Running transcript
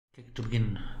Klick zu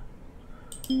Beginn.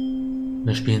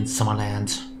 Wir spielen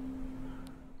Summerland.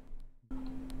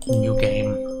 New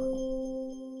Game.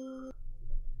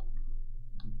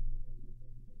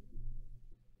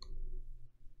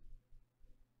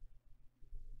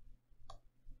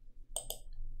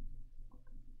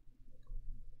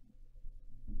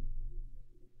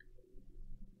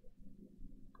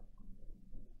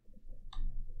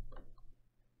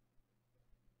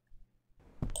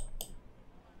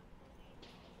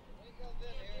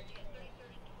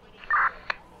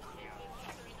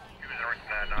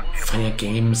 Fire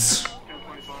Games.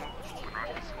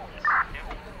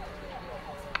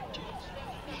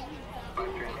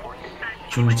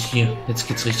 Unity, jetzt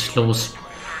geht's richtig los.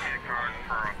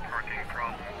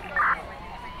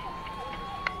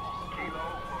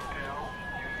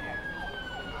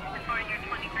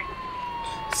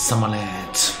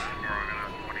 Summerland.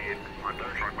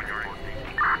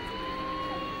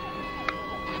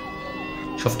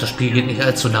 Ich hoffe, das Spiel geht nicht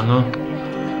allzu lange.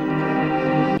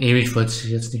 Ewig wollte ich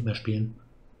jetzt nicht mehr spielen.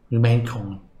 Remain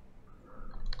kommen.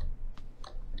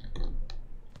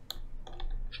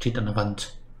 Steht an der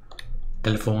Wand.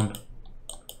 Telefon.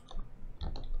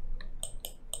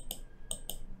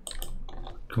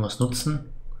 Können wir es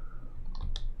nutzen?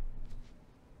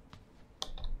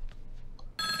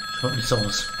 Schaut nicht so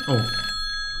aus. Oh.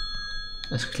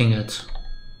 Es klingelt.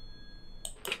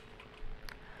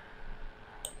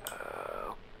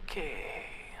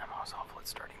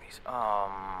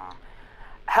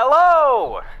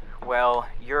 Hello! Well,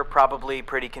 you're probably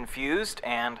pretty confused,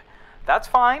 and that's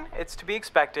fine. It's to be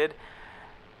expected.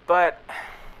 But,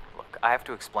 look, I have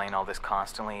to explain all this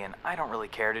constantly, and I don't really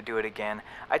care to do it again.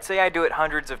 I'd say I do it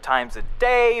hundreds of times a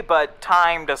day, but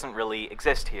time doesn't really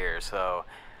exist here, so...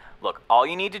 Look, all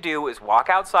you need to do is walk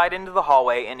outside into the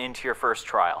hallway and into your first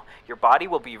trial. Your body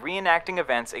will be reenacting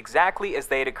events exactly as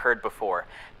they had occurred before.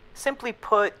 Simply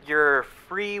put, your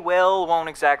free will won't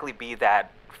exactly be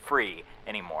that free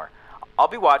anymore. I'll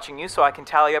be watching you so I can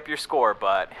tally up your score,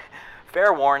 but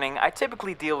fair warning, I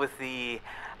typically deal with the,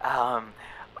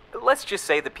 let's just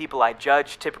say the people I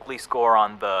judge typically score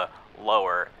on the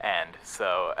lower end,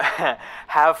 so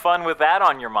have fun with that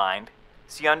on your mind.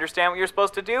 So you understand what you're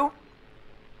supposed to do?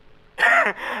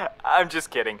 I'm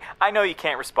just kidding. I know you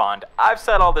can't respond. I've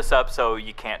set all this up so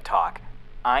you can't talk.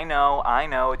 I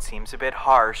know, it seems a bit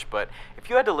harsh, but if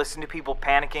you had to listen to people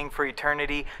panicking for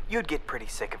eternity, you'd get pretty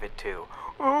sick of it too.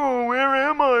 Oh, where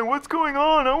am I? What's going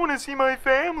on? I want to see my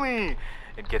family.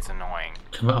 It gets annoying.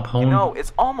 You know,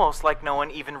 it's almost like no one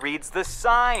even reads the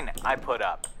sign I put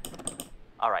up.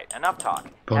 Alright, enough talk.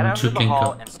 Head out to the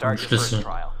hall and start your first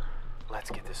trial.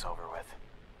 Let's get this over with.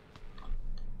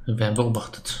 Wir werden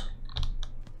beobachtet.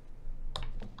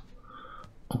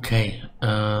 Okay,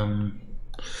 ja,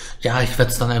 ich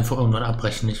werde es dann einfach irgendwann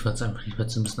abbrechen. Ich werde es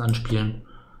ein bisschen anspielen.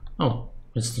 Oh,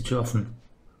 jetzt ist die Tür offen.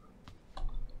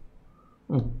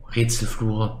 Oh,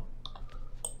 Rätselflure.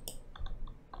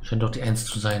 Scheint doch die 1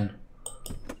 zu sein.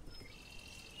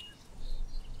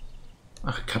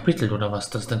 Ach, Kapitel oder was?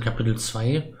 Das ist dann Kapitel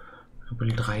 2,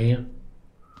 Kapitel 3,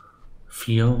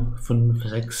 4, 5,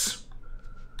 6,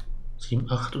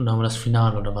 7, 8 und dann haben wir das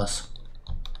Finale oder was?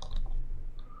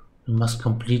 You must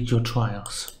complete your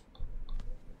trials.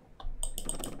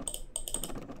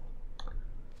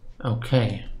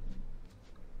 Okay.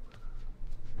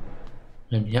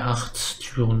 Wir haben hier 8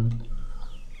 Türen,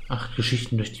 8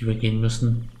 Geschichten, durch die wir gehen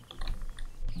müssen.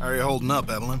 How are you holding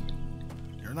up, Evelyn?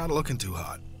 You're not looking too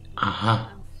hot.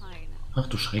 Aha. Ach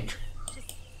du Schreck.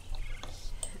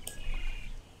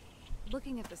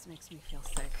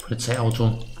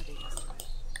 Polizeiauto.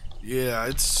 Yeah,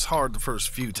 it's hard the first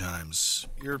few times.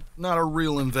 You're not a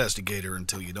real investigator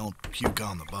until you don't puke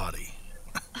on the body.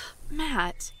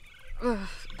 Matt.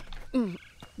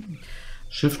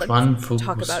 Shift 1, focus.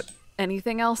 Talk about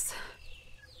anything else?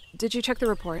 Did you check the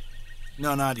report?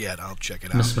 No, not yet. I'll check it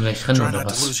out. Müssen wir gleich rennen, Try oder not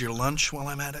to was? lose your lunch while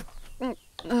I'm at it.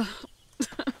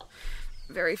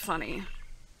 Very funny.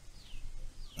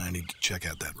 I need to check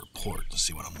out that report to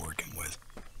see what I'm working with.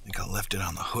 I think I left it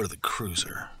on the hood of the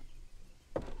cruiser.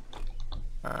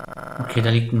 Okay, da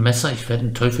liegt ein Messer. Ich werde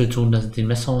den Teufel tun, das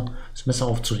Messer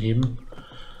aufzuheben.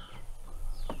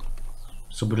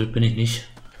 So blöd bin ich nicht,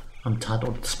 am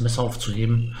Tatort das Messer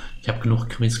aufzuheben. Ich habe genug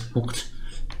Krimis geguckt.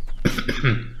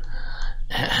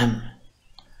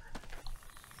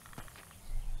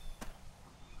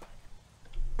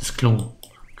 Das Klo.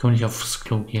 Können wir nicht aufs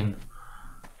Klo gehen?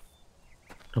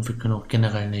 Ich glaube, wir können auch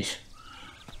generell nicht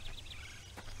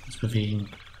uns bewegen.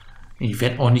 Ich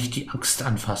werde auch nicht die Axt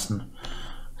anfassen.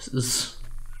 Es ist...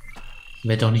 Ich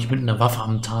werde auch nicht mit einer Waffe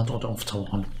am Tatort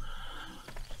auftauchen.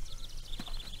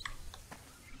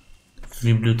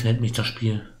 Wie blöd hält mich das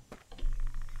Spiel.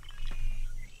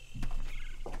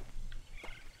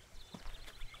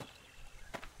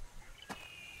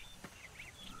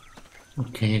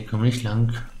 Okay, hier kommen wir nicht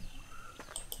lang.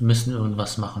 Wir müssen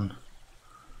irgendwas machen.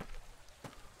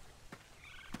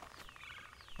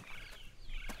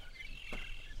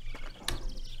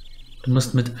 Du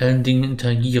musst mit allen Dingen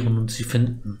interagieren und sie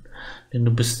finden. Denn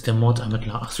du bist der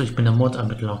Mordermittler. Achso, ich bin der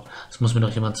Mordermittler. Das muss mir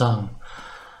doch jemand sagen.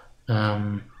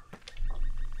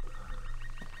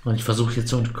 Und ich versuche jetzt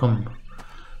zu entkommen.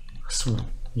 Achso,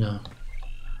 ja.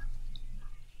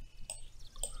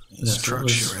 The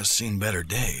structure has seen better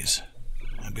days.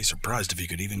 I'd be surprised if you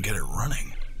could even get it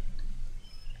running.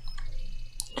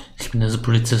 Ich bin also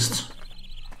Polizist.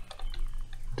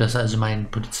 Das ist also mein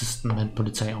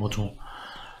Polizeiauto.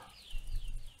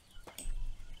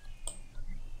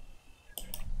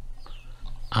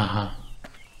 Aha.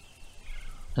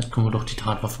 Jetzt können wir doch die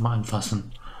Tatwaffe mal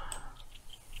anfassen.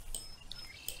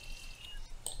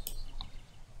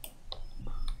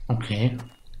 Okay.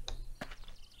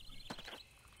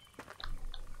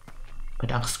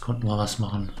 Mit Axt konnten wir was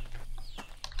machen.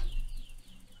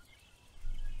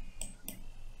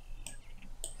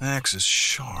 Axe is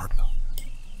sharp.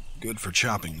 Good for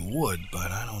chopping wood,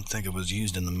 but I don't think it was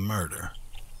used in the murder.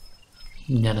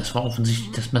 Ja, das war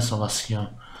offensichtlich das Messer, was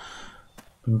hier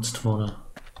benutzt wurde.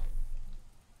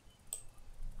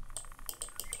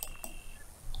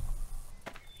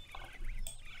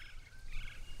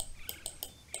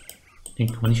 Den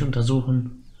kann man nicht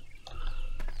untersuchen.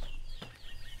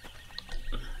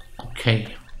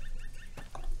 Okay.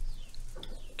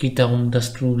 Geht darum,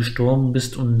 dass du gestorben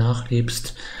bist und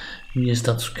nachlebst, wie es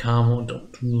dazu kam und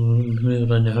ob du im Himmel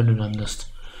oder in der Hölle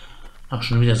landest. Ach,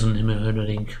 schon wieder so ein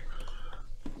Himmel-Hölle-Link.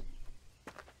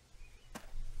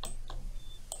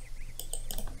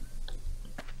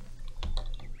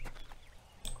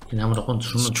 Den haben wir doch uns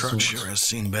schon untersucht. Structure has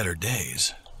seen better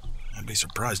days. I'd be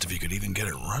surprised if you could even get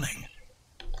it running.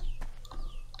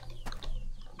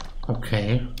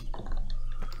 Okay.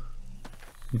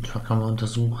 Die Truck haben wir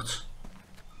untersucht.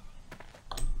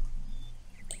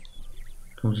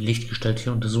 Können wir die Lichtgestalt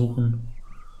hier untersuchen?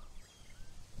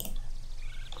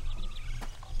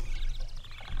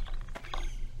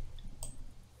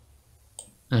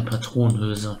 Eine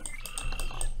Patronenhülse.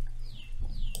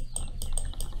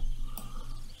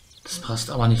 Das passt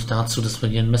aber nicht dazu, dass wir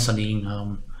hier ein Messer liegen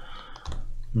haben.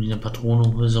 Und hier eine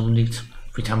Patronenhülse rumliegt.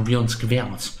 Vielleicht haben wir uns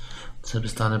gewehrt. Deshalb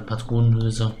ist da eine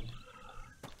Patronenhülse.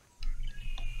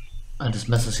 Das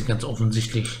Messer ist hier ganz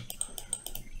offensichtlich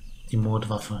die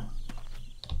Mordwaffe.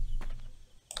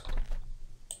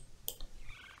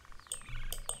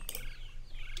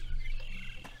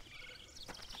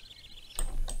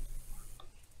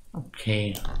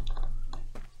 Okay.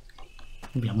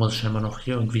 Wir haben uns scheinbar noch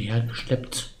hier irgendwie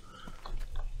hergeschleppt.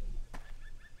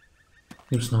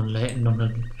 Gibt es noch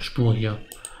eine Spur hier?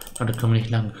 Aber da können wir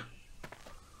nicht lang.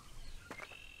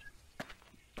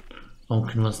 Warum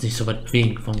können wir uns nicht so weit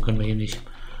bewegen? Warum können wir hier nicht?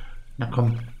 Na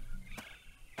komm.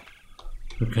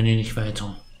 Wir können hier nicht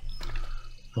weiter.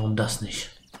 Warum das nicht?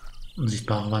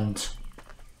 Unsichtbare Wand.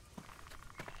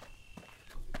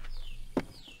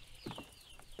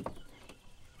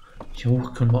 Hier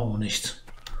hoch können wir auch nicht.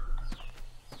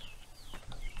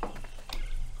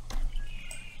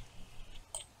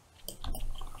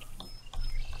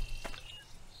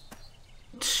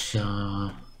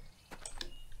 Tja.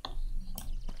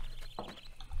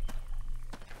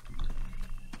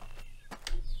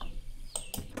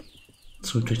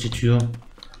 Zurück durch die Tür.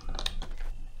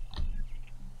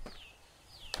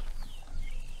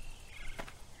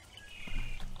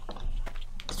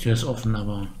 Die Tür ist offen,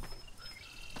 aber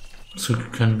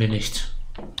zurück können wir nicht.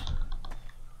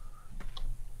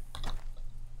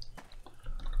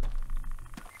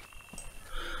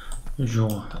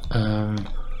 So,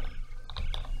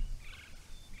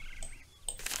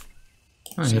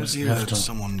 Says here that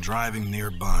someone driving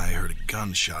nearby heard a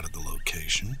gunshot at the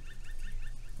location.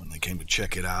 When they came to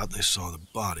check it out, they saw the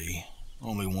body.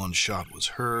 Only one shot was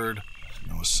heard.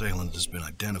 No assailant has been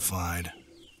identified.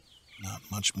 Not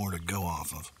much more to go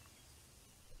off of.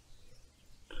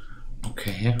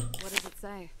 Okay. What does it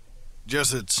say?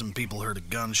 Just that some people heard a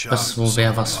gunshot. Was wo,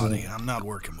 wer, was wo? I'm not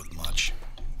working with much.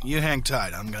 You hang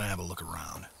tight, I'm gonna have a look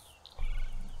around.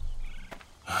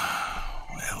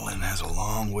 Evelyn has a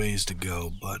long ways to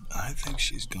go, but I think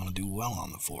she's gonna do well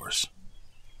on the force.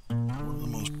 One of the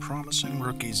most promising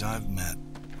rookies I've met.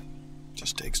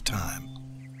 Just takes time.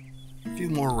 A few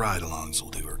more ride-alongs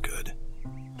will do her good.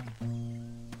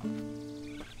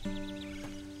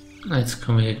 Jetzt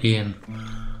können wir hier gehen.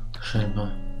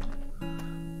 Scheinbar.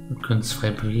 Wir können es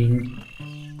frei bewegen.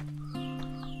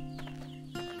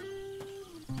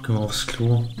 Können wir aufs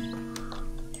Klo?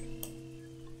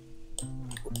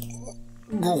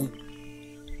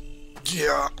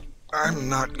 Yeah, I'm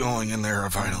not going in there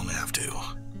if I don't have to.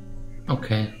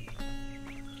 Okay.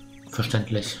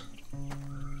 Verständlich.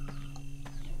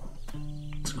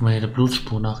 Jetzt können wir hier der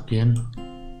Blutspur nachgehen.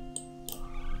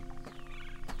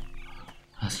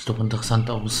 Das sieht doch interessant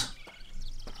aus.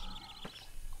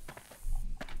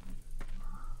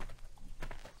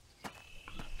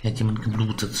 Hier hat jemand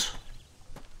geblutet.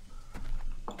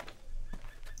 Da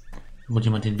wurde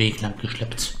jemand den Weg lang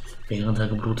geschleppt, während er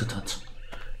geblutet hat.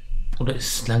 Oder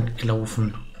ist lang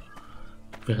gelaufen,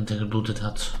 während er geblutet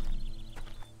hat.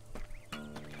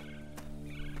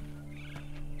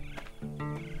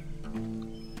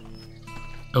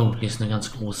 Oh, hier ist eine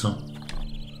ganz große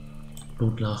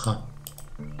Blutlache.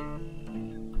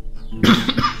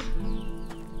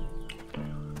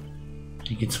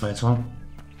 Hier geht's weiter.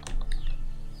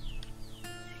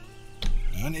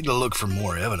 I need to look for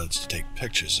more evidence to take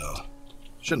pictures of.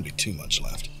 Shouldn't be too much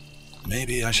left.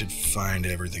 Maybe I should find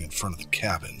everything in front of the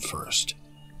cabin first.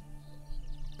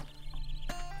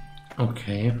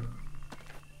 Okay.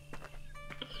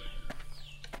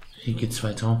 Hier geht's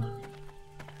weiter.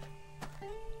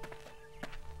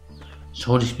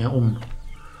 Schau dich mehr um.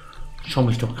 Schau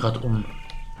mich doch gerade um.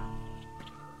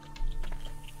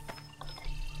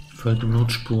 Folgende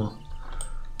Blutspur.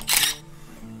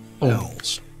 Oh,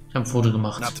 Hells. ich habe ein Foto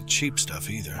gemacht. Not the cheap stuff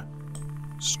either.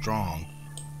 Strong.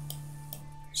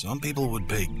 Some people would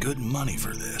pay good money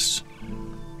for this.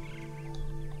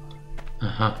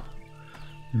 Aha.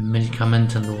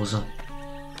 Medikamentenlose.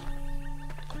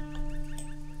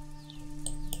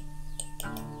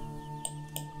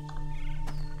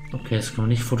 Okay, das kann man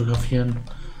nicht fotografieren.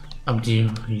 Aber die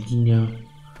Linie,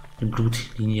 die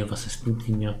Blutlinie, was ist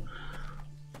Blutlinie?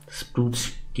 Das Blut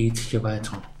geht hier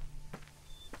weiter.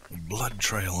 The blood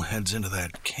trail heads into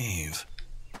that cave.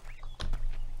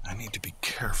 I need to be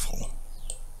careful.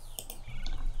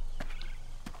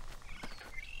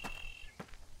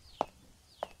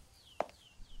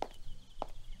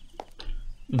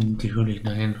 In die Höhle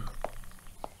hinein.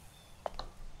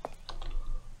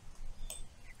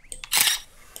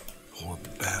 Poor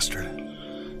bastard.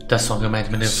 Das war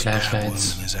gemeint mit den Stab wound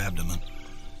Flashlights. in his abdomen.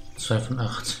 2 von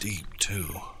 8. Deep,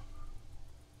 too.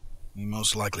 He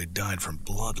most likely died from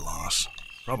blood loss.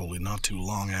 Probably not too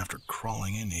long after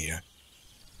crawling in here.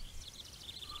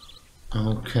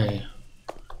 Okay.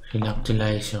 Hier lag die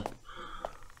Leiche.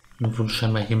 Und wurde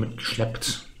scheinbar hier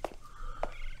mitgeschleppt.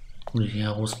 Wurde hier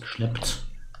herausgeschleppt.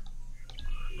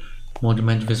 Modi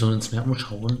meinte, wir sollen uns mehr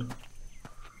umschauen.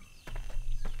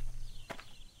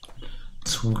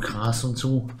 Zu Gras und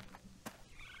so.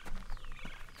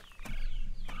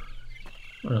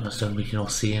 Oder was wir hier noch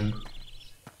sehen.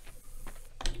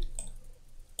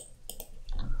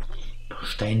 Ein paar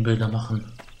Steinbilder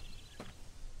machen.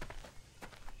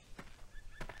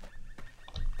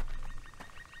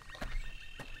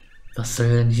 Was soll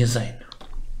denn hier sein?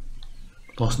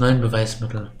 Du brauchst 9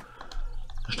 Beweismittel.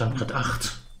 Da stand gerade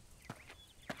 8.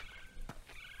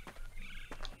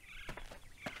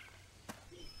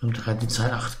 Wir haben gerade die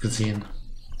Zahl 8 gesehen.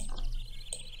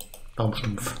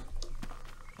 Baumstumpf.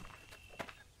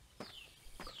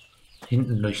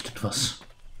 Hinten leuchtet was.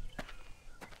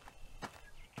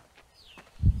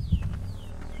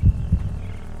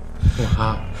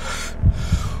 Oha.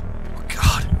 Oh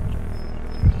God.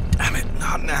 Damn it,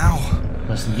 not now.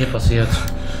 Was ist denn hier passiert?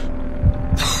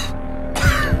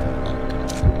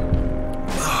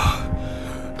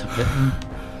 Tabletten.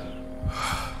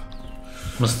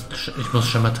 Ich muss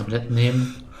schon mal Tabletten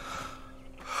nehmen.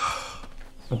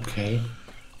 Okay.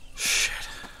 Shit.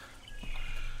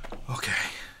 Okay.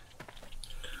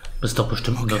 Bist doch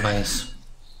bestimmt ein Beweis.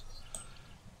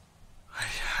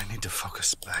 I need to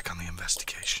focus back on the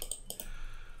investigation.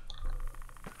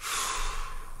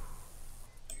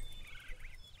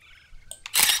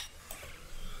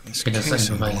 This Okay, das ist ein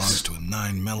casing Beweis. belongs to a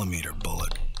 9mm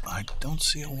bullet. I don't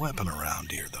see a weapon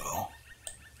around here, though.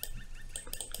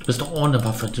 Du bist doch ohne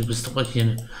Waffe. Du bist doch hier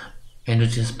ein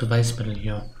eindeutiges Beweismittel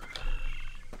hier.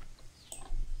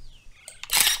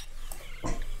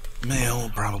 Male,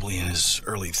 probably in his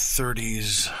early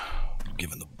 30s.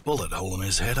 Given the bullet hole in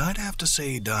his head, I'd have to say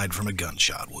he died from a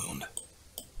gunshot wound.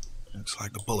 Looks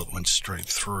like the bullet went straight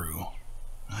through.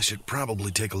 I should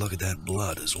probably take a look at that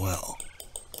blood as well.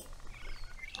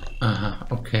 Aha,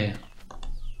 okay.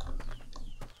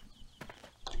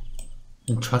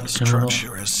 Den Truck This können wir truck noch.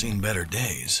 sure has seen better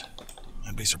days.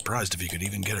 I'd be surprised if you could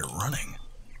even get it running.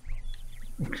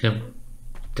 Okay,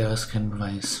 der ist kein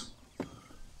Beweis.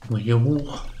 Nur hier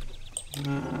hoch.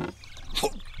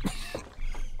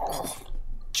 Oh,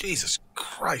 Jesus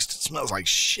Christ. Christ, it smells like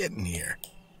shit in here.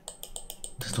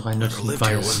 Das ist doch eindeutig Whoever ein lived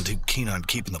here Beweis. wasn't too keen on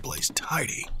keeping the place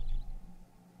tidy.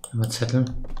 Haben wir Zettel?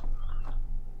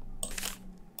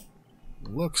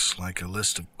 Looks like a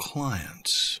list of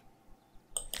clients.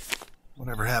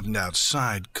 Whatever happened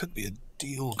outside could be a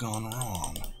deal gone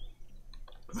wrong.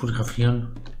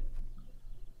 Fotografieren.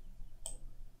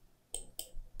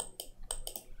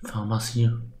 Pharmazie.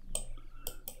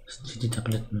 Das sind hier die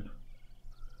Tabletten.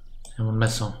 Wir haben ein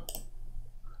Messer.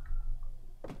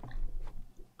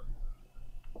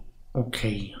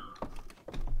 Okay.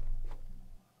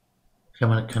 Hier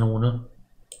haben wir eine Kanone.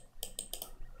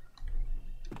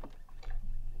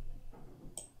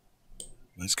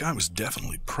 This guy was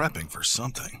definitely prepping for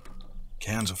something.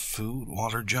 Cans of food,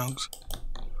 water jugs.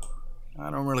 I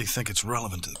don't really think it's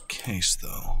relevant to the case,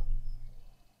 though.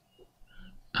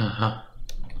 Aha.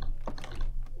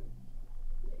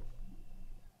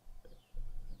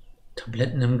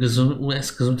 Tabletten im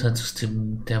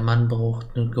US-Gesundheitssystem. Der Mann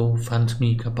braucht eine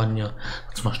GoFundMe-Kampagne.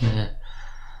 Jetzt mal schnell.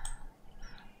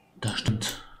 Da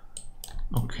stimmt.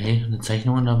 Okay, eine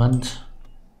Zeichnung an der Wand.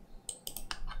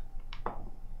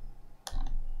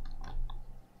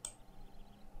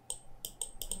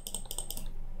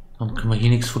 Warum können wir hier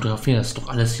nichts fotografieren? Das ist doch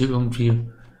alles hier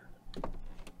irgendwie...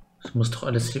 Das muss doch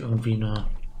alles hier irgendwie eine...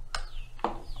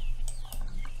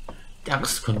 Die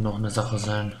Axt könnte noch eine Sache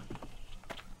sein.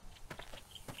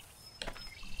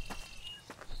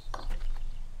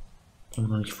 Haben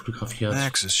wir noch nicht fotografiert.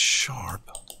 Axe is sharp.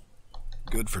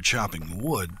 Good for chopping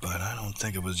wood, but I don't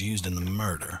think it was used in the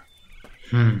murder.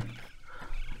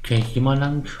 Okay, hier mal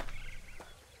lang.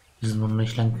 Wir sind noch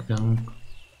nicht lang gegangen.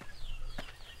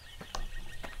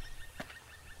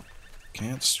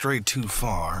 Can't stray too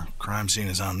far. Crime scene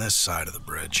is on this side of the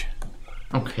bridge.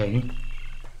 Okay.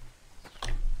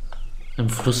 Im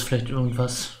Fluss vielleicht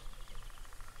irgendwas.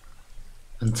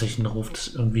 Anzeichen darauf, dass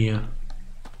irgendwie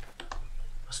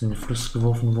was in den Fluss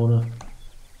geworfen wurde.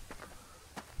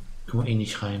 Kommen wir eh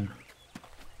nicht rein.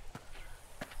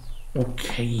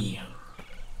 Okay.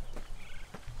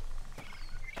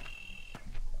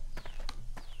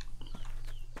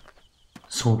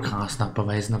 So, Gras nach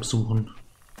Beweisen absuchen.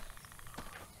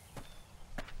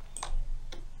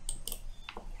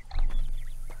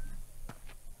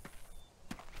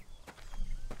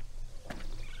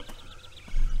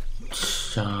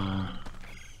 Tja.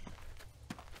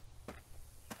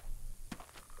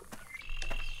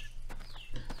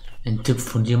 Ein Tipp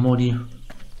von dir, Modi.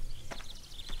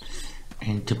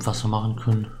 Ein Tipp, was wir machen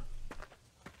können.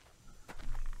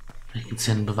 Vielleicht gibt es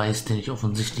ja einen Beweis, den ich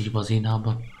offensichtlich übersehen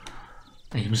habe.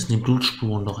 Eigentlich müssen die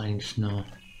Blutspuren doch eigentlich eine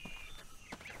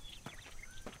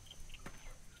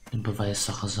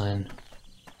Beweissache sein.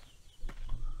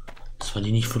 Dass wir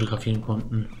die nicht fotografieren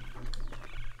konnten.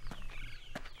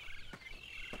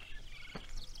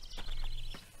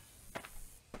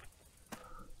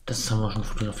 Das haben wir schon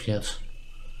fotografiert.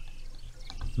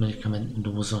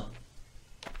 Medikamentendose.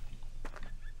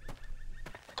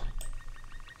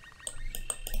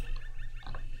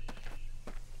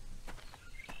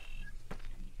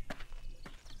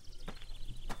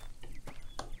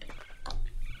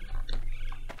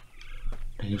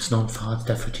 Da gibt es noch einen Pfad,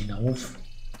 der führt hinauf.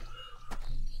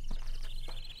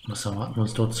 Was erwarten wir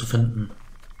uns dort zu finden?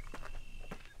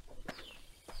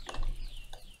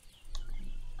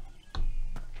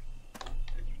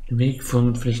 Den Weg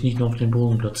folgen vielleicht nicht nur auf den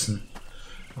Boden glotzen.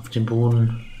 Auf dem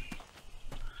Boden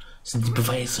sind die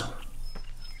Beweise.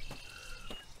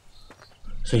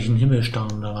 Soll ich in den Himmel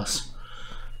starren oder was?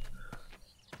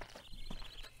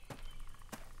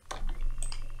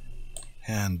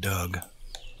 Hand dug.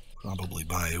 Probably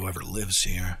by whoever lives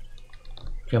here.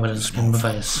 Ja, aber das ist kein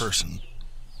Beweis. Person.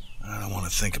 I don't want to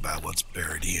think about what's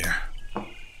buried here.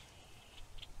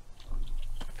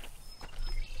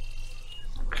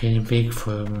 Okay, den Weg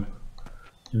folgen.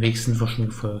 Den Weg sind wir schon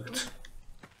gefolgt.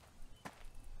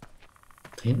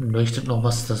 Da hinten leuchtet noch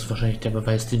was. Das ist wahrscheinlich der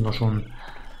Beweis, den wir schon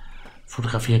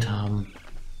fotografiert haben.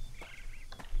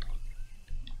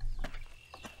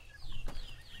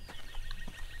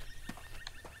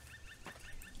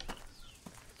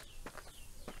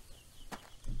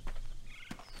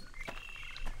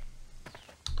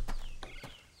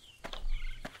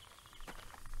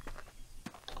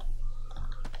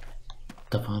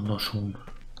 Da waren wir schon.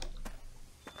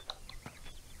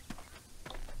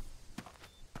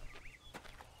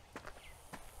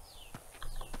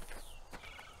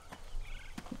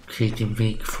 Okay, dem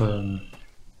Weg folgen.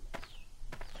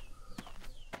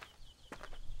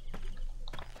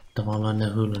 Da waren wir in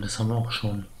der Höhle, das haben wir auch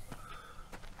schon.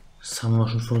 Das haben wir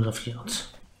schon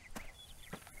fotografiert.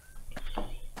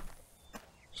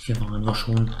 Hier waren wir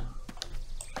schon.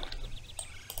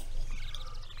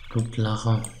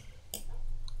 Blutlache.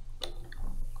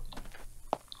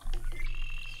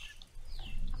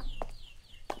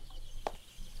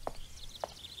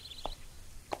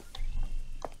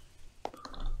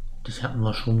 Das hatten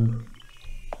wir schon.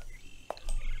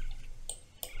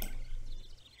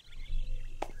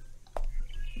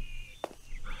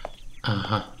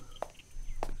 Aha.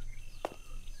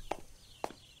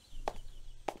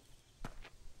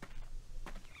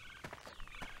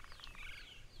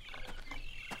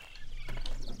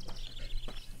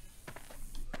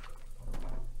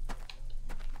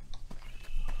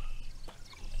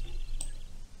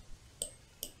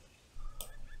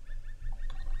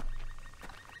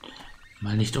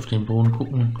 Mal nicht auf den Boden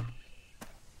gucken.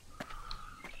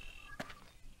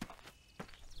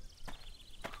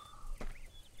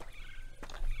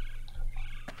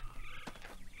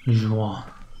 Ja.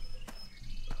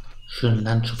 Schöne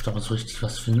Landschaft, aber so richtig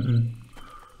was finden.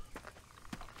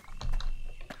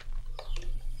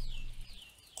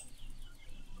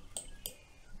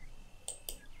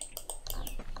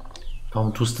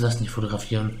 Warum tust du das nicht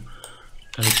fotografieren?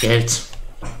 Also Geld.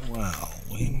 Well,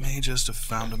 we may just have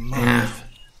found a motive.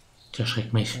 Der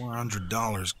schreckt mich.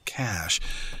 $400 cash.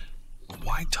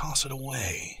 Why toss it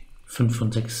away? 5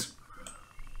 von 6.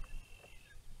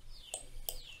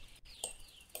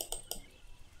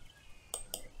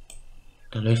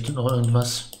 Da leuchtet noch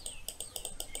irgendwas.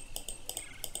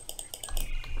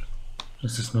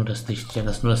 Das ist nur das Licht. Ja,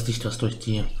 das ist nur das Licht, was durch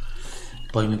die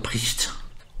Bäume bricht.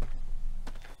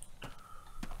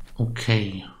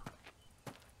 Okay.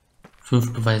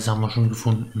 5 Beweise haben wir schon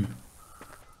gefunden.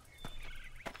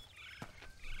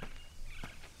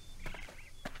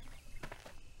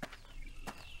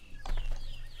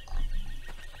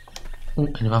 Oh,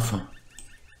 eine Waffe.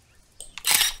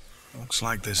 Looks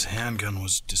like this handgun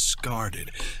was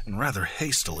discarded, and rather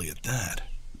hastily at that.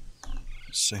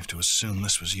 Safe to assume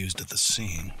this was used at the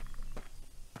scene.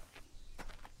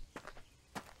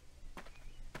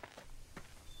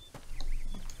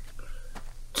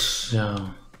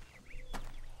 Tja.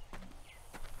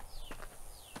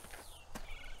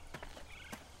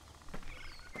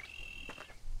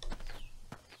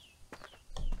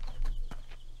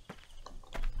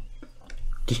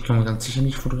 Dich kann man ganz sicher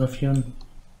nicht fotografieren.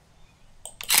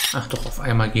 Ach doch, auf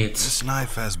einmal geht's. This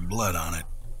knife has blood on it.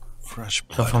 Fresh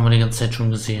Ich hoffe, blood. haben wir die ganze Zeit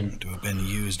schon gesehen. To have been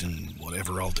used in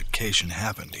whatever altercation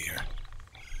happened here.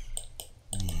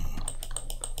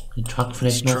 Den Truck This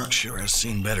vielleicht noch. truck sure has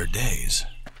seen better days.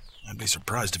 I'd be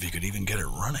surprised if you could even get it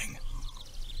running.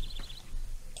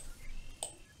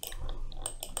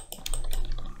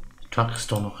 Truck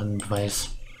ist doch noch ein Beweis.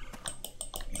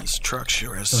 This truck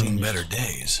sure has seen better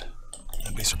days.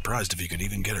 I'd be surprised if you could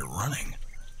even get it running.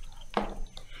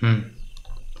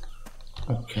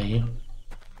 Okay.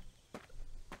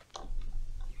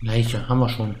 Leiche haben wir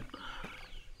schon.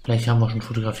 Leiche haben wir schon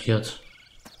fotografiert.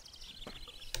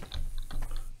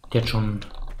 Der hat schon ein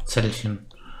Zettelchen.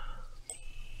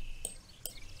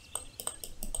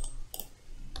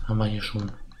 Haben wir hier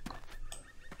schon.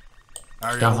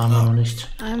 Are Da you waren wir noch holding up? nicht.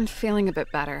 I'm feeling a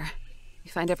bit better.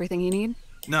 You find everything you need?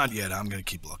 Not yet. I'm gonna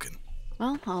keep looking.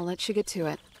 Well, I'll let you get to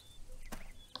it.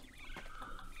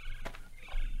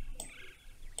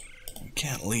 We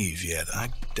can't leave yet. I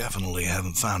definitely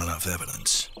haven't found enough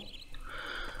evidence.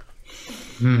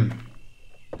 Okay,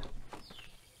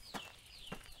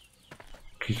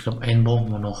 ich glaube, einen brauchen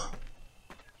wir noch.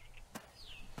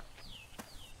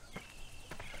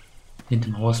 Hinter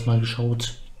dem Haus mal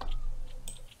geschaut.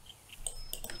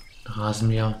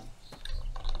 Rasenmäher.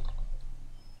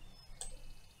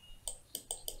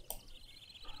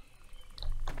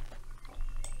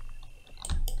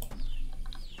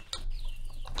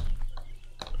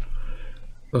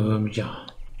 Ja.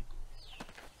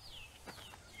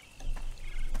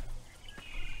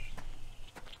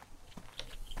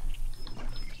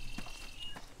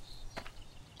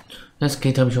 Das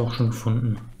Gate habe ich auch schon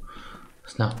gefunden.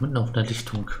 Das lag mitten auf der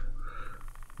Lichtung.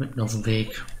 Mitten auf dem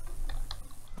Weg.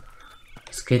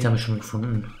 Das Gate habe ich schon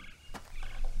gefunden.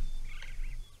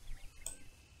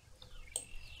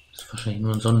 Das ist wahrscheinlich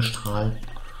nur ein Sonnenstrahl.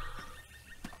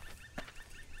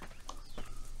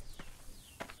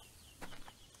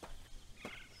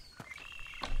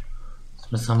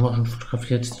 Das haben wir schon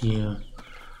fotografiert. Die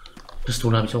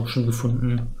Pistole habe ich auch schon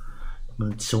gefunden. Die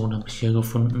Munition habe ich hier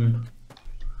gefunden.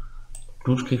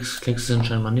 Blutklecks sind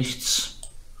scheinbar nichts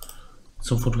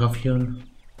zum Fotografieren.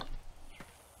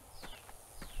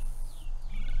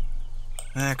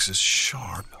 Axe is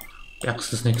sharp. Die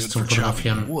Axt ist nichts Good zum for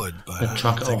chopping Fotografieren. wood, but Der I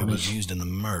Truck don't think auch it was nicht. used in the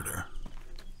murder.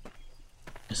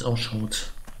 Ist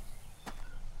ausschaut.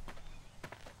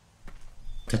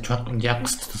 Der Truck und die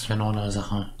Axt, das wäre noch eine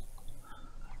Sache.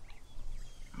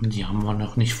 Die haben wir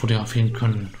noch nicht fotografieren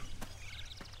können.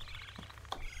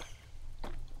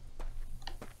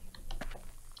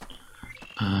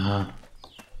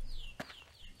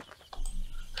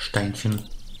 Steinchen.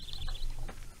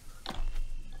 Da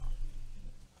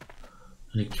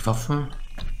liegt die Waffe.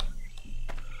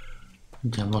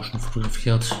 Die haben wir schon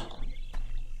fotografiert.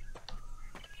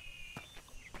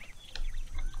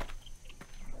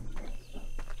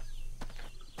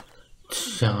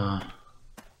 Tja.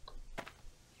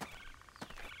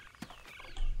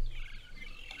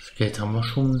 Das Geld haben wir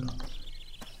schon.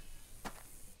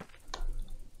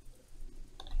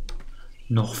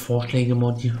 Noch Vorschläge,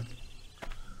 Modi.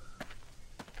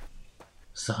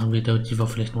 Sachen wieder, die wir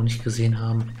vielleicht noch nicht gesehen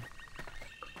haben.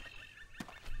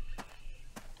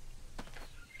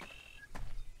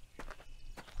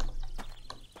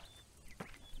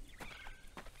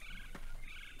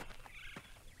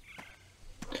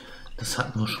 Das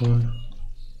hatten wir schon.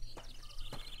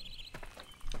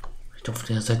 Vielleicht auf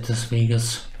der Seite des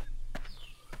Weges.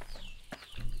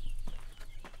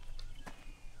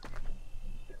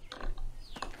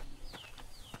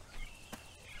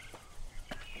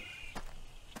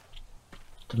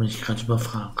 Da bin ich gerade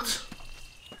überfragt.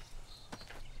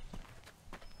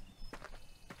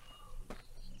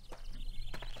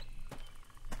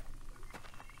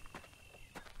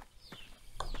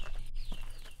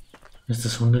 Ist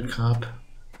das Hundegrab?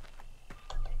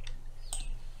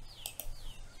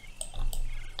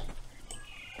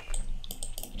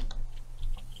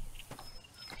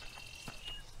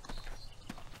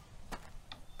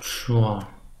 Sure.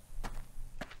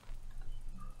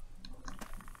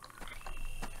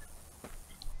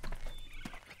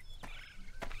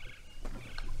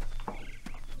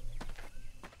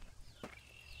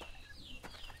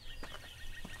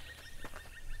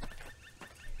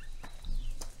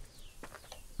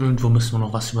 Irgendwo müssen wir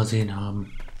noch was übersehen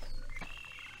haben.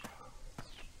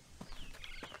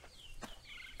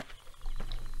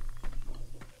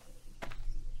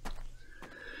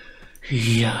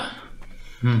 Ja.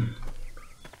 Die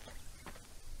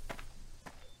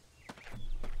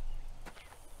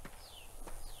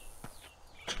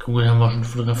Kugel haben wir schon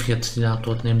fotografiert, die lag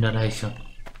dort neben der Leiche.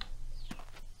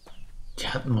 Die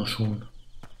hatten wir schon.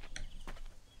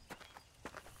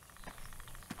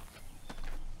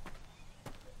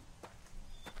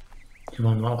 Die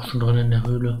waren wir auch schon drin in der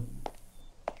Höhle.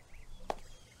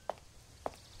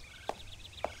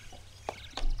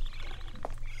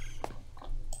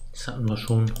 Das hatten wir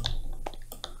schon.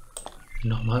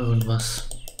 Nochmal irgendwas.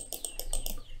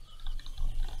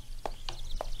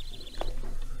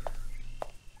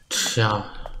 Tja.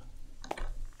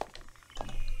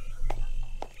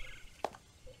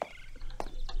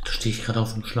 Da stehe ich gerade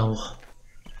auf dem Schlauch.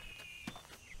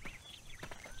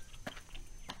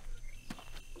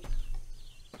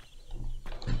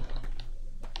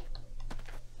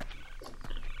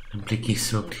 Dann blicke ich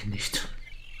es wirklich nicht.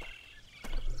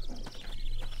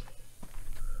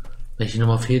 Welche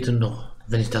Nummer fehlt denn noch,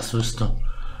 wenn ich das wüsste?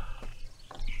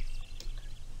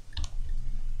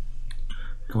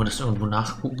 Kann man das irgendwo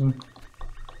nachgucken?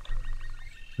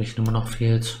 Welche Nummer noch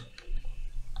fehlt?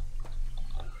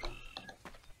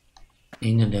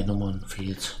 Eine der Nummern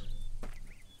fehlt.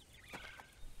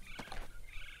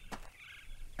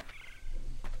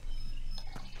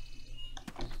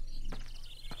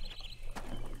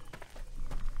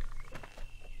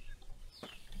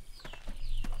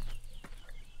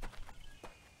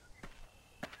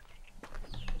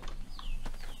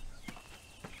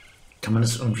 Kann man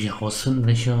das irgendwie herausfinden,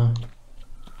 welche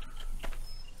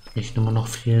Nummer noch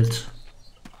fehlt?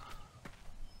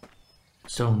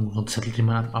 Ist da irgendwo ein Zettel, den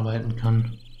man abarbeiten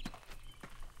kann?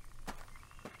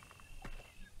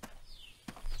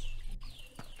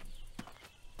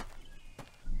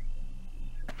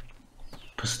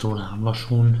 Pistole haben wir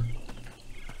schon.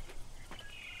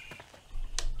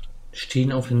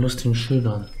 Stehen auf den lustigen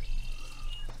Schildern.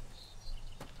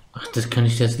 Ach, das kann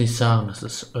ich jetzt nicht sagen. Das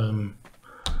ist, die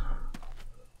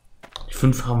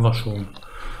 5 haben wir schon.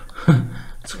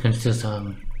 Das kann ich dir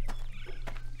sagen.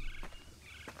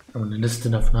 Aber eine Liste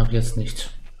davon habe ich jetzt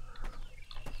nicht.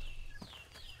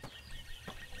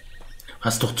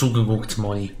 Hast doch zugeguckt,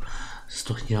 Molly. Das ist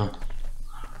doch hier.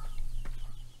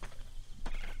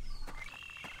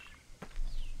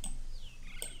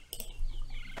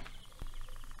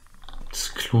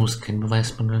 Das Klo ist kein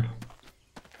Beweismittel.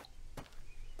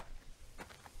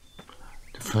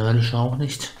 Der Feuerlöscher auch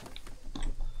nicht.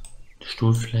 Der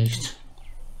Stuhl vielleicht.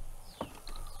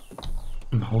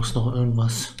 Im Haus noch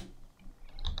irgendwas.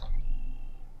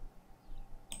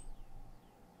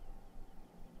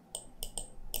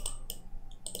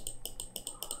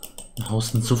 Im Haus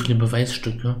sind so viele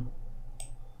Beweisstücke.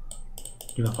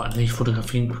 die wir aber alle nicht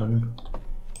fotografieren können.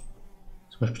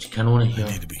 Zum Beispiel die Kanone hier.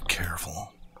 I need to be careful.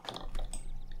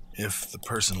 If the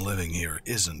person living here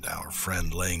isn't our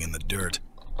friend laying in the dirt,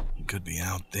 he could be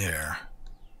out there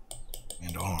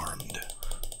and armed.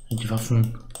 Und die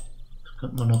Waffen, das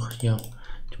könnte man noch hier,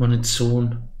 die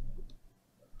Munition.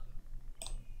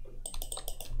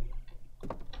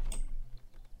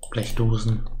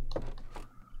 Blechdosen.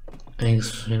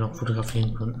 Einiges, was wir noch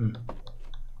fotografieren könnten.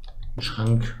 Ein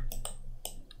Schrank.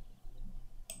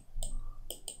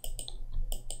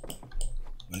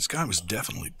 This guy was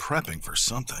definitely prepping for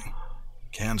something.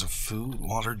 Cans of food,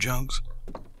 water jugs.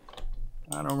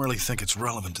 I don't really think it's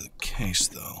relevant to the case,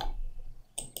 though.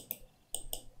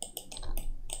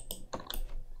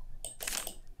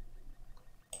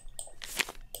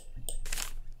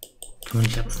 Kann man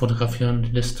nicht abfotografieren,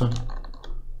 die Liste.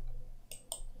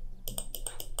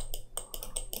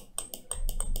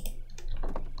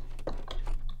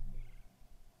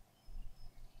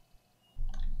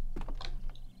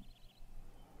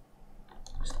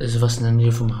 Ist was in der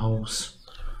Nähe vom Haus.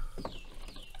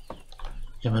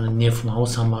 Ja, aber in der Nähe vom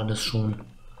Haus haben wir alles schon.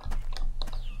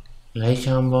 Leiche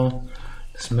haben wir.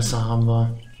 Das Messer haben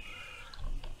wir.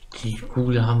 Die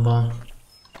Kugel haben wir.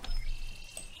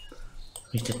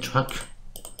 Nicht der Truck,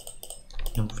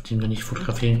 den wir nicht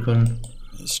fotografieren können.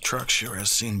 This truck sure has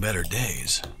seen better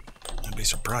days. I'd be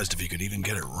surprised if you could even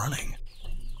get it running.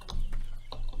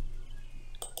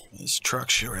 This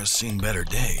truck sure has seen better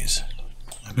days.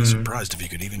 I'd be surprised if you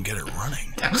could even get it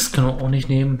running. Die Axt können wir auch nicht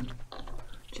nehmen.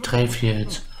 Die 3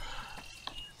 fehlt.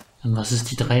 Und was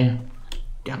ist die 3?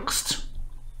 Die Axt.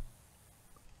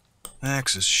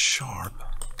 Axe is sharp.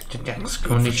 Die Axt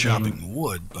können wir nicht nehmen. Chopping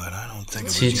wood, but I don't think it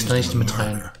was Zählt used da nicht in the mit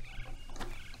rein.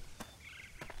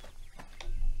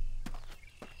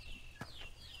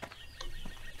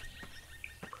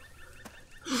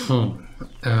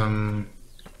 murder.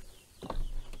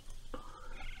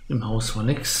 Im Haus war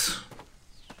nix.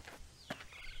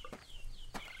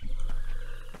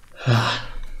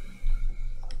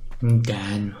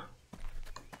 Dann.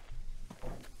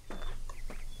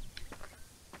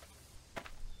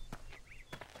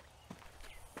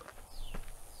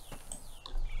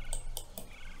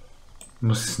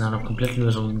 Muss es nach einer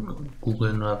Komplettlösung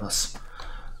googeln oder was?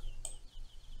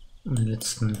 Um den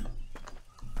letzten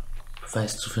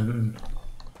Beweis zu finden.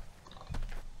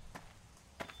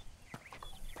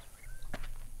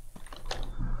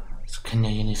 Das kann ja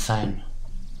hier nicht sein.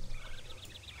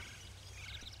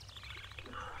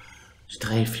 Die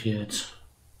 3 fehlt.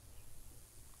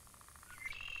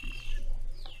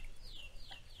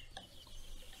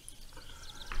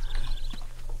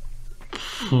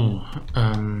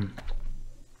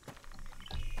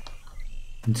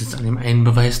 Wenn es jetzt an dem einen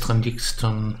Beweis dran liegt,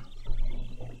 dann...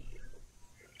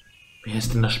 Wer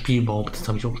ist denn das Spiel überhaupt? Das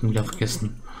habe ich auch schon wieder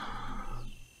vergessen.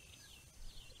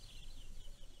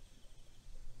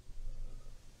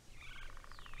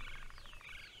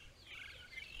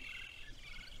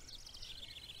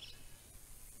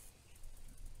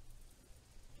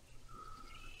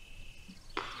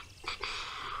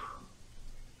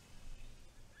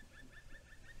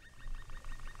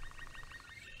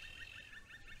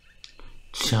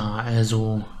 Tja,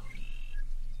 also...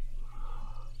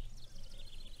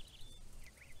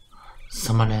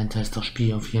 Summerland heißt das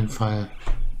Spiel auf jeden Fall.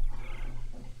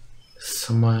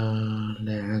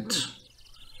 Summerland.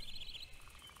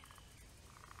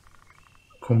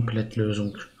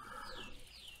 Komplettlösung.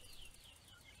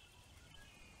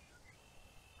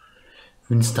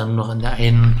 Wenn es dann noch an der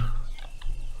einen...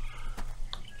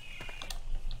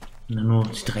 Wenn dann nur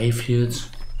die 3 fehlt.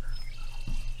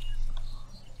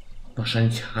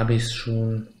 Wahrscheinlich habe ich es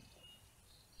schon.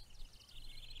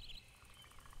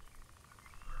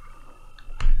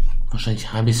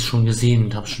 Wahrscheinlich habe ich es schon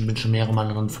gesehen und bin schon mehrere Mal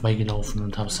daran vorbeigelaufen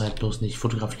und habe es halt bloß nicht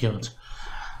fotografiert.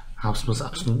 Habe es bloß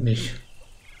absolut nicht.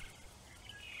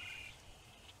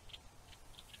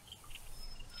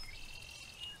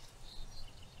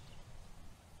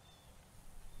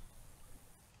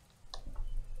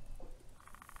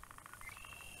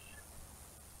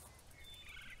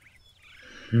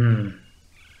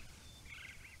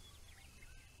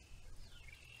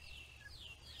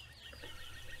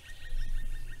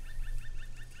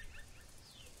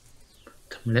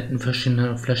 Tablettenfläschchen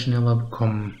haben wir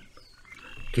bekommen.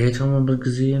 Geld haben wir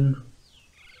gesehen.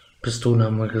 Pistole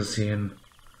haben wir gesehen.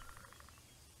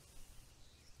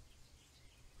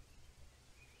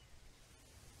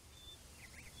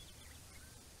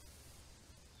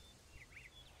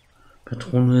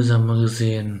 Patronenhülse haben wir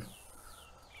gesehen.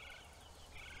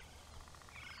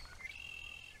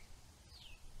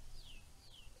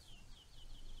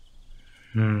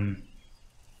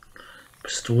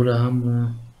 Pistole haben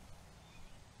wir.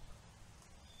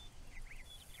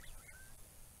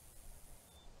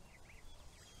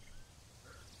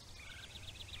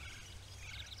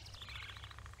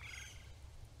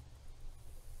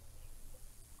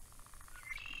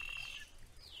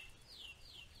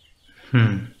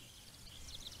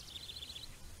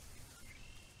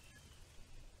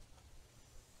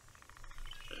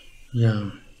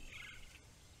 Ja.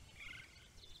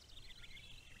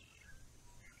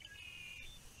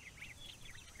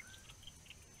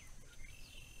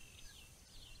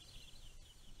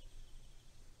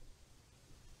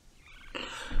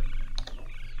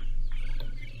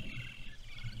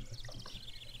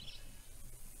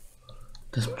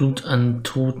 Das Blut an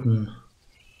Toten.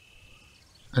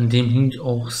 An dem hing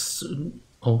auch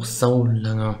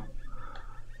saulange.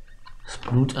 Das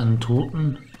Blut an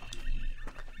Toten.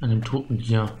 An dem Toten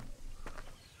hier.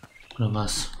 Oder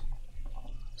was?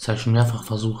 Das habe ich schon mehrfach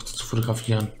versucht zu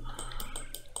fotografieren.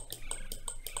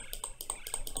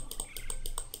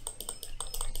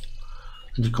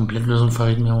 Die Komplettlösung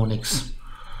verrät mir auch nichts.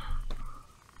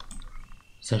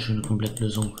 Sehr schöne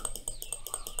Komplettlösung.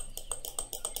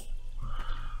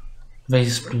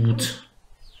 Welches Blut?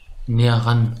 Näher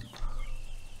ran.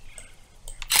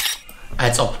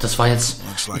 Als ob, das war jetzt.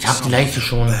 Ich habe die Leiche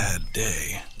schon.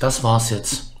 Das war's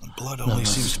jetzt. Wir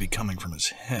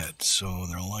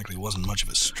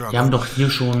haben doch hier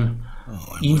schon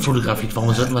ihn fotografiert.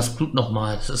 Warum sollten wir das Blut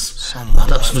nochmal? Das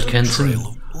macht absolut keinen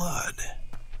Sinn.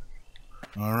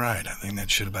 Eine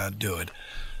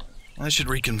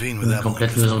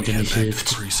Komplettlösung, die nicht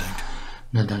hilft.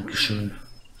 Na, danke schön.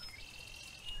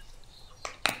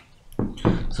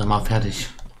 Sag mal, fertig.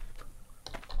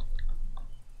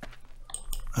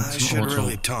 Zum Auto.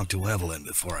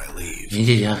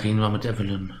 Ja, reden wir mit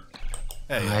Evelyn.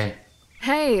 Hi.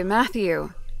 Hey, Matthew.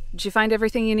 Did you find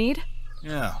everything you need?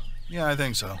 Yeah, I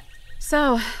think so.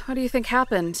 So, what do you think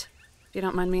happened? If you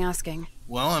don't mind me asking.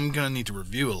 Well, I'm gonna need to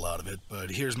review a lot of it,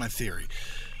 but here's my theory.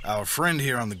 Our friend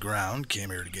here on the ground came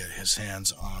here to get his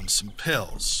hands on some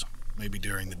pills. Maybe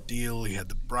during the deal, he had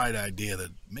the bright idea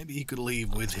that maybe he could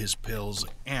leave with his pills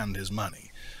and his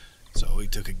money. So he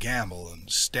took a gamble and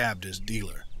stabbed his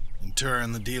dealer. In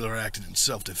turn, the dealer acted in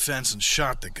self-defense and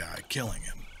shot the guy, killing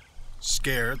him.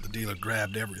 Scared, the dealer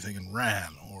grabbed everything and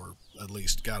ran, or at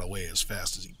least got away as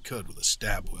fast as he could with a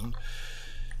stab wound.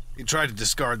 He tried to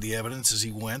discard the evidence as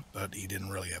he went, but he didn't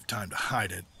really have time to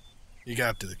hide it. He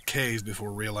got to the cave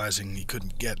before realizing he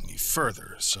couldn't get any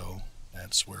further, so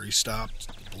that's where he stopped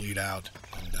to bleed out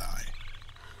and die.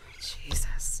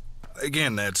 Jesus.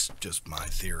 Again, that's just my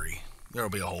theory. There'll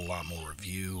be a whole lot more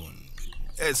review, and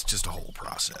it's just a whole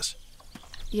process.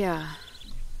 Yeah.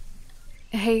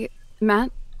 Hey,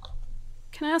 Matt,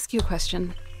 can I ask you a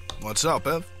question? What's up,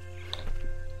 Ev?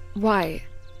 Why?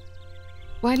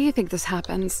 Why do you think this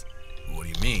happens? What do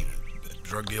you mean? A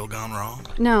drug deal gone wrong?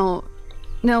 No,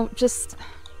 just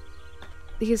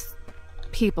these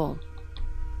people.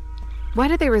 Why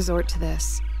do they resort to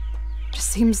this? Just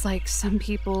seems like some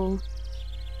people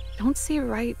don't see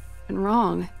right and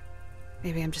wrong.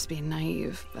 Maybe I'm just being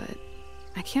naive, but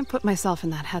I can't put myself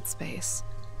in that headspace.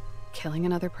 Killing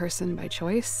another person by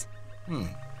choice?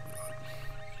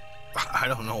 I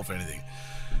don't know if anything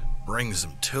brings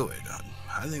them to it.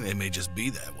 I think they may just be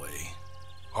that way.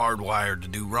 Hardwired to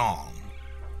do wrong.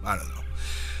 I don't know.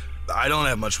 I don't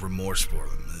have much remorse for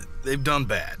them. They've done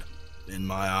bad. In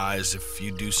my eyes, if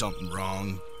you do something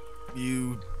wrong,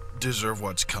 you deserve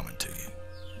what's coming to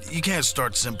you. You can't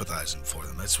start sympathizing for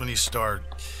them. That's when you start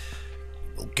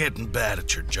getting bad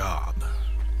at your job.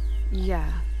 Yeah,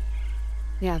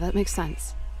 that makes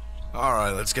sense.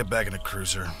 Alright, let's get back in the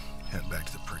cruiser. Head back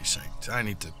to the precinct. I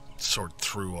need to sort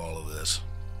through all of this.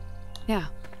 Yeah.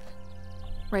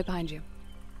 Right behind you.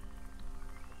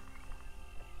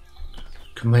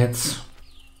 Können wir jetzt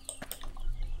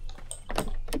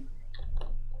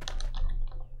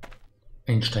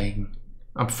einsteigen,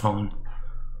 abfahren.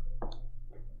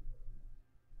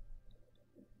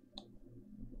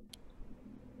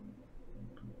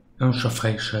 Launcher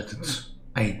freigeschaltet.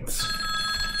 1.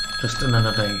 Just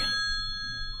another day.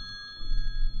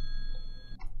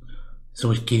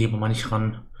 So, ich gehe lieber mal nicht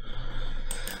ran.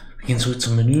 Wir gehen zurück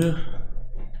zum Menü.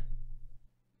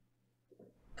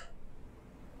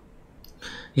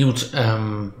 Gut, da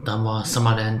haben wir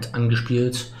Summerland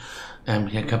angespielt.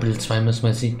 Ja, Kapitel 2 müssen wir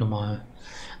jetzt nicht nochmal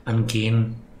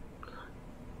angehen.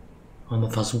 Haben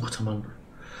wir versucht, haben wir.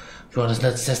 Ja, das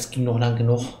letzte Test ging noch lang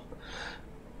genug.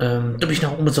 Ob euch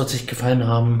nach oben soll es euch gefallen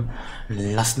haben,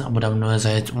 lasst ein Abo da, wenn ihr neu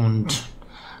seid, und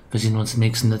wir sehen uns im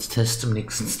nächsten Netztest, im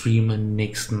nächsten Stream, im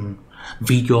nächsten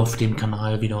Video auf dem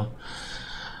Kanal wieder.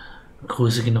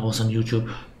 Grüße gehen raus an YouTube.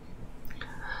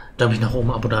 Darf ich nach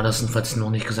oben Abo da lassen, falls ich es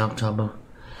noch nicht gesagt habe.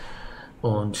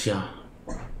 Und ja.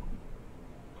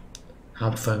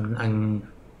 Habt einen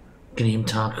angenehmen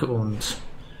Tag und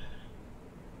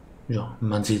ja,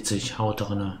 man sieht sich. Haut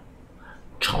drin.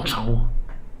 Ciao, ciao.